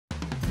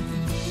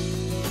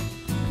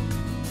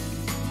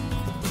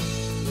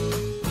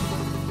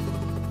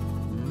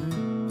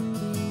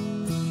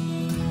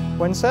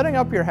When setting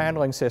up your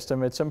handling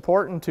system, it's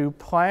important to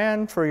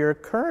plan for your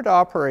current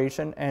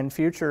operation and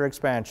future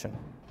expansion.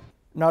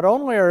 Not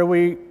only are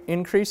we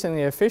increasing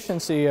the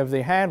efficiency of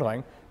the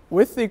handling,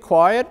 with the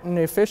quiet and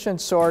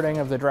efficient sorting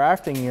of the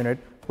drafting unit,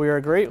 we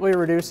are greatly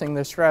reducing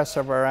the stress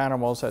of our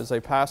animals as they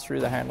pass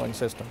through the handling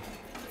system.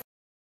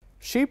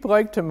 Sheep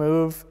like to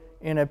move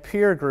in a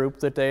peer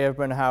group that they have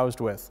been housed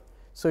with.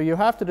 So you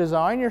have to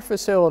design your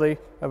facility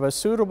of a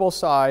suitable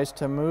size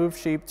to move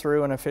sheep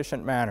through an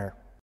efficient manner.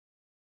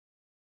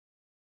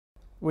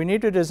 We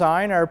need to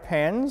design our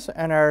pens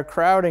and our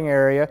crowding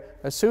area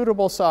a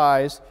suitable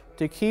size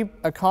to keep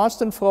a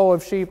constant flow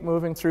of sheep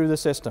moving through the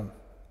system.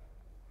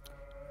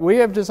 We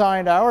have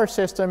designed our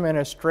system in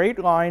a straight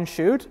line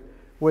chute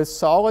with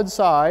solid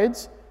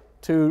sides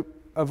to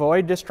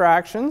avoid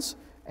distractions,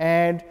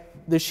 and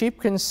the sheep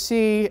can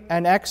see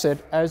an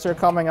exit as they're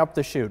coming up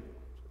the chute.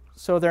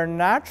 So their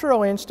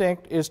natural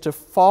instinct is to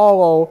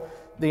follow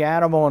the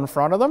animal in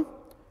front of them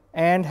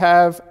and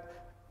have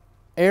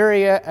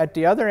area at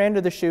the other end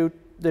of the chute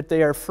that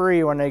they are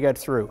free when they get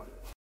through.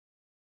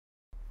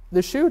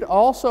 The chute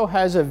also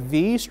has a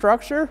V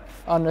structure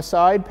on the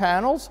side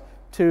panels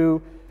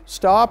to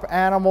stop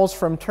animals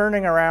from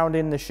turning around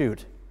in the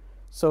chute.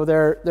 So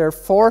they're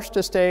forced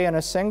to stay in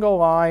a single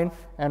line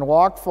and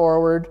walk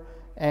forward,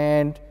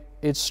 and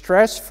it's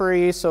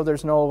stress-free, so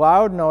there's no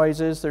loud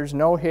noises, there's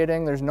no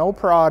hitting, there's no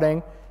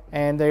prodding,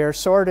 and they are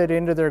sorted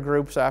into their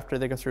groups after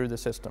they go through the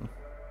system.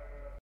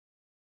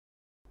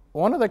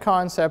 One of the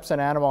concepts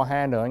in animal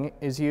handling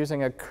is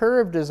using a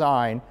curved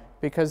design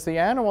because the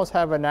animals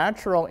have a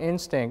natural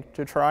instinct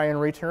to try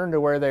and return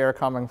to where they are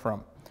coming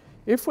from.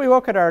 If we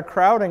look at our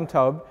crowding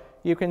tub,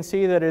 you can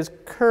see that it is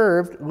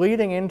curved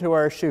leading into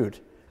our chute.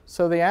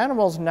 So the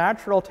animal's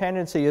natural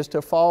tendency is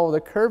to follow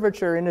the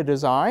curvature in the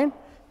design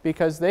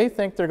because they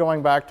think they're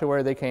going back to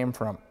where they came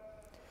from.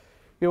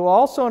 You'll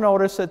also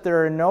notice that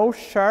there are no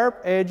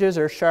sharp edges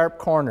or sharp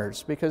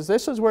corners because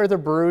this is where the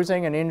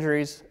bruising and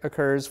injuries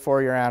occurs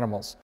for your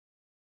animals.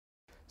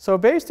 So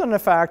based on the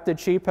fact that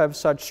sheep have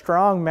such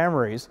strong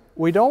memories,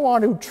 we don't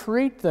want to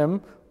treat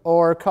them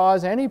or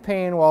cause any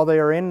pain while they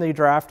are in the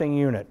drafting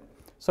unit.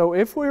 So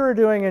if we were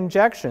doing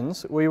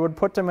injections, we would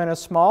put them in a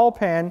small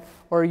pen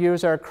or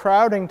use our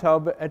crowding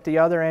tub at the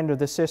other end of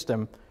the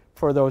system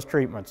for those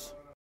treatments.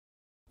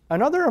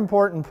 Another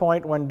important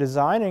point when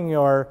designing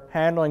your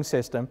handling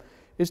system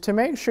is to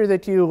make sure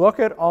that you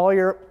look at all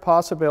your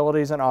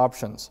possibilities and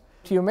options.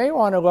 You may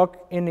want to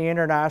look in the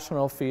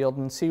international field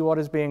and see what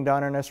is being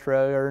done in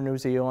Australia or New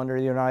Zealand or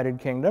the United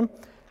Kingdom,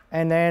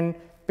 and then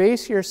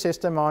base your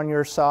system on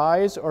your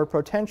size or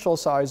potential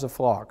size of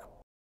flock.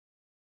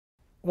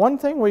 One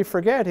thing we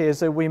forget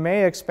is that we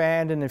may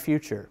expand in the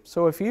future.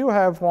 So if you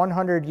have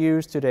 100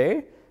 ewes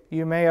today,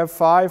 you may have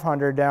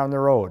 500 down the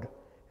road.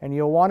 And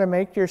you'll want to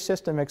make your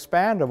system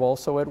expandable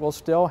so it will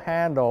still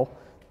handle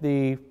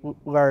the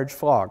large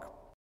flock.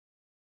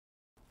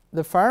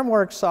 The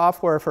FarmWorks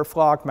software for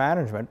flock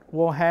management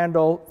will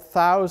handle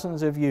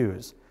thousands of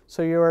ewes.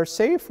 So you are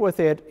safe with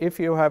it if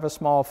you have a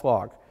small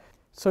flock.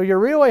 So you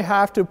really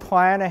have to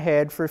plan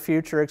ahead for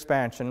future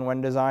expansion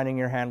when designing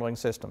your handling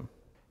system.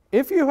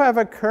 If you have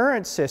a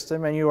current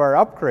system and you are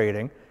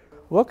upgrading,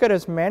 look at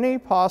as many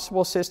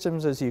possible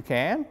systems as you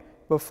can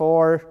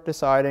before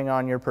deciding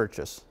on your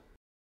purchase.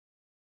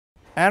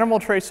 Animal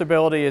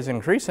traceability is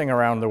increasing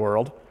around the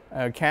world.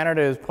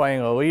 Canada is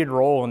playing a lead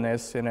role in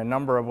this in a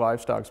number of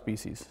livestock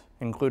species,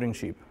 including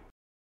sheep.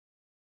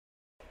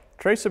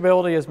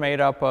 Traceability is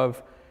made up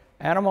of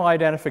animal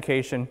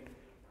identification,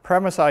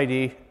 premise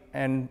ID,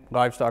 and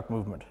livestock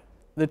movement.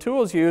 The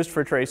tools used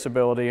for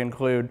traceability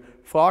include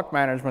flock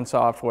management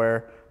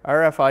software,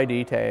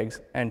 RFID tags,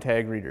 and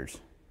tag readers.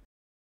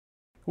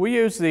 We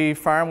use the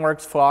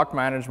FarmWorks flock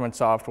management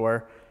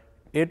software.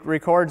 It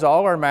records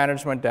all our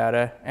management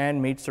data and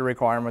meets the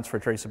requirements for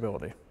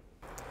traceability.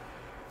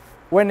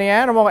 When the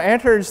animal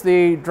enters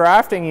the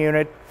drafting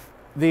unit,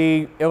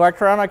 the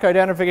electronic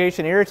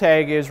identification ear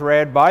tag is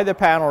read by the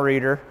panel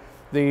reader.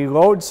 The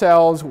load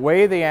cells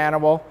weigh the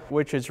animal,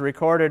 which is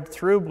recorded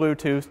through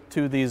Bluetooth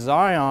to the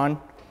Zion,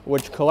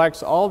 which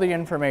collects all the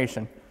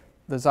information.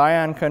 The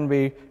Zion can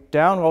be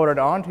downloaded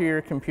onto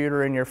your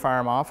computer in your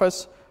farm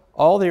office.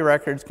 All the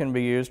records can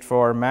be used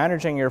for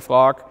managing your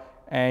flock,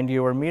 and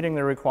you are meeting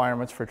the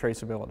requirements for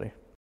traceability.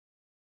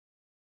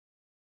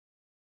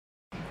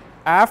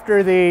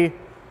 After the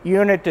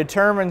unit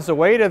determines the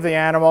weight of the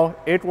animal,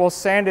 it will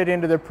send it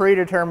into the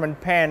predetermined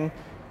pen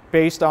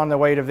based on the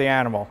weight of the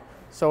animal.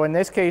 So in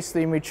this case,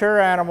 the mature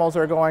animals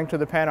are going to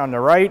the pen on the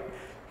right,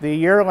 the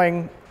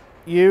yearling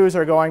ewes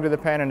are going to the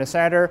pen in the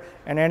center,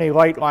 and any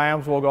light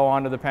lambs will go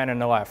onto the pen in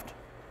the left.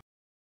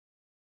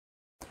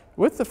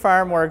 With the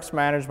FarmWorks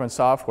management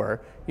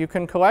software, you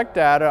can collect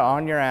data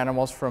on your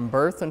animals from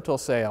birth until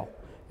sale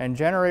and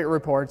generate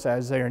reports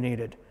as they are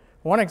needed.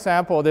 One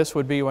example of this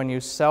would be when you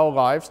sell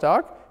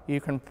livestock. You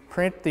can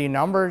print the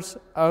numbers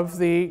of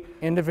the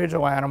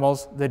individual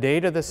animals, the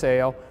date of the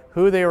sale,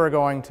 who they were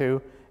going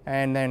to,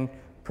 and then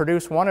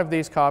produce one of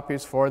these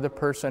copies for the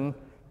person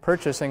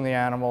purchasing the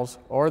animals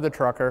or the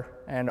trucker,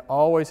 and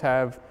always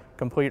have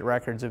complete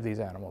records of these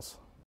animals.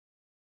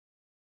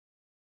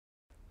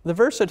 The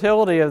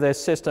versatility of this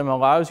system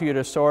allows you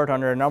to sort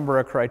under a number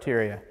of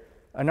criteria.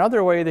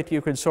 Another way that you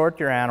could sort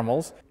your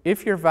animals,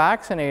 if you're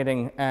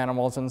vaccinating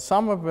animals and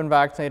some have been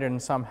vaccinated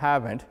and some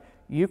haven't,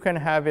 you can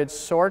have it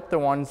sort the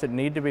ones that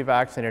need to be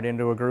vaccinated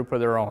into a group of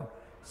their own.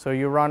 So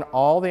you run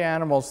all the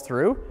animals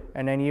through,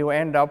 and then you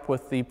end up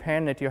with the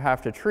pen that you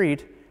have to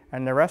treat,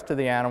 and the rest of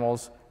the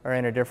animals are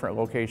in a different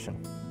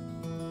location.